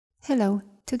Hello,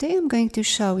 today I'm going to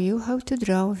show you how to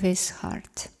draw this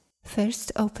heart.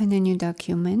 First, open a new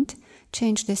document,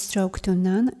 change the stroke to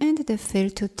none and the fill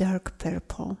to dark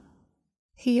purple.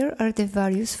 Here are the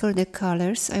values for the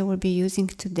colors I will be using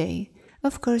today.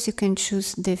 Of course, you can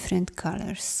choose different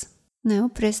colors. Now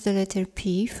press the letter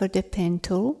P for the pen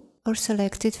tool or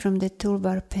select it from the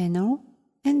toolbar panel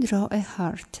and draw a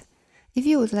heart. If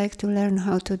you would like to learn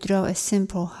how to draw a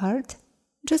simple heart,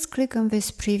 just click on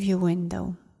this preview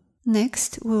window.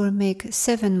 Next, we will make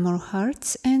 7 more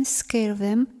hearts and scale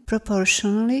them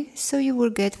proportionally so you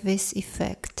will get this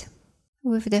effect.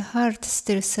 With the heart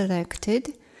still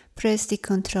selected, press the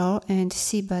Ctrl and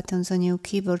C buttons on your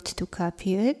keyboard to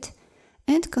copy it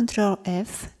and Ctrl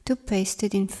F to paste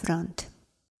it in front.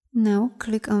 Now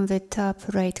click on the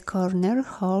top right corner,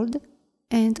 hold,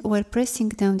 and while pressing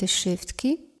down the Shift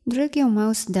key, drag your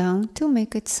mouse down to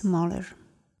make it smaller.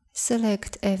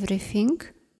 Select everything,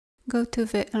 go to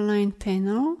the Align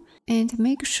panel and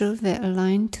make sure the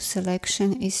Align to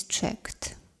selection is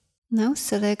checked. Now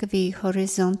select the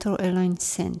horizontal Align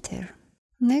Center.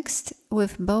 Next,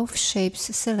 with both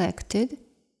shapes selected,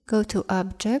 go to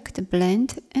Object,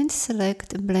 Blend and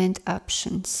select Blend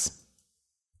Options.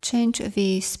 Change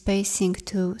the spacing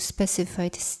to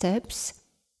specified steps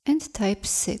and type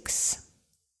 6.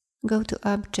 Go to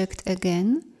Object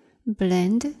again,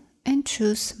 Blend and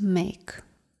choose Make.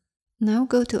 Now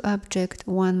go to Object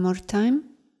one more time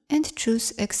and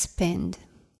choose Expand.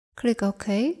 Click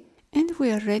OK and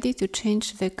we are ready to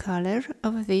change the color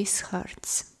of these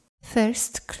hearts.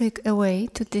 First, click Away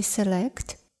to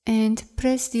deselect and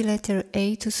press the letter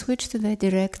A to switch to the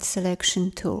Direct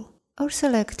Selection tool or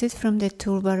select it from the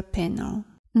toolbar panel.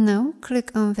 Now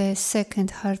click on the second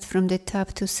heart from the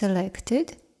top to select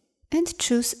it and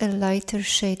choose a lighter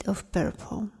shade of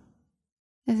purple.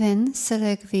 Then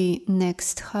select the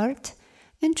next heart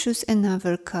and choose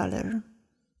another color,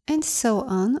 and so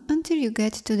on until you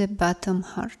get to the bottom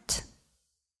heart.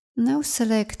 Now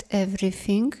select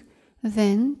everything,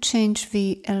 then change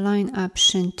the Align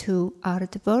option to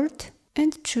Artboard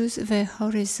and choose the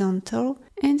horizontal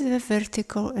and the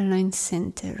vertical Align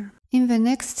Center. In the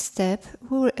next step,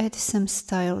 we will add some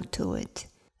style to it.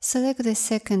 Select the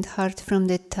second heart from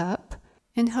the top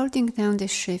and holding down the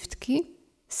Shift key,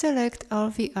 select all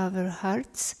the other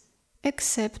hearts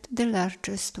except the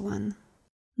largest one.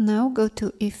 Now go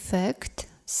to Effect,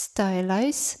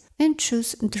 Stylize and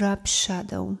choose Drop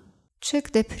Shadow.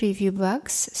 Check the preview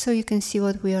box so you can see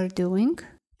what we are doing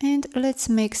and let's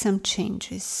make some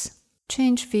changes.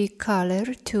 Change the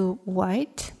color to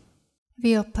white,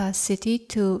 the opacity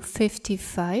to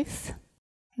 55,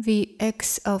 the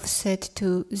X offset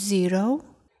to 0,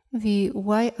 the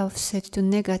Y offset to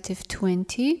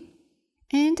 -20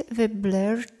 and the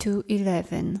blur to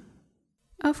 11.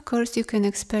 Of course, you can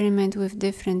experiment with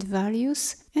different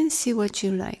values and see what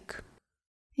you like.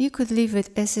 You could leave it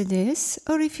as it is,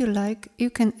 or if you like, you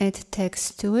can add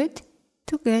text to it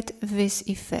to get this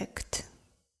effect.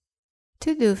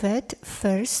 To do that,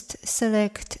 first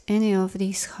select any of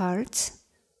these hearts,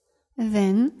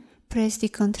 then press the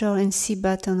Ctrl and C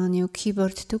button on your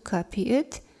keyboard to copy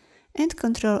it and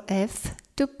Ctrl F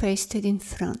to paste it in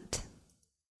front.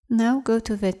 Now go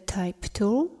to the Type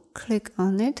tool, click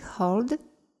on it, hold,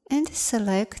 and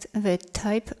select the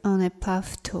Type on a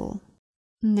Path tool.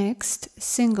 Next,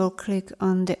 single-click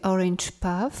on the orange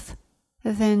path,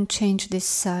 then change the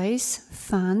size,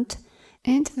 font,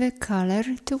 and the color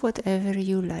to whatever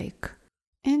you like,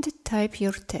 and type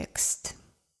your text.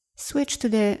 Switch to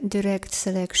the Direct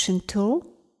Selection tool,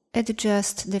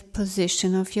 adjust the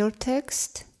position of your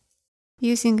text.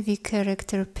 Using the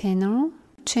Character panel,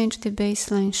 change the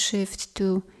baseline shift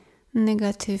to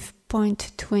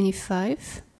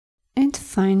 -0.25 and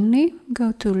finally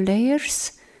go to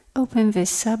Layers, open the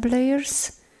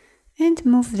sublayers and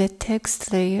move the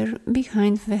text layer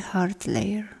behind the heart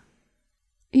layer.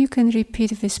 You can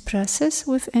repeat this process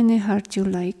with any heart you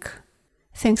like.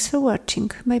 Thanks for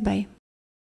watching, bye bye.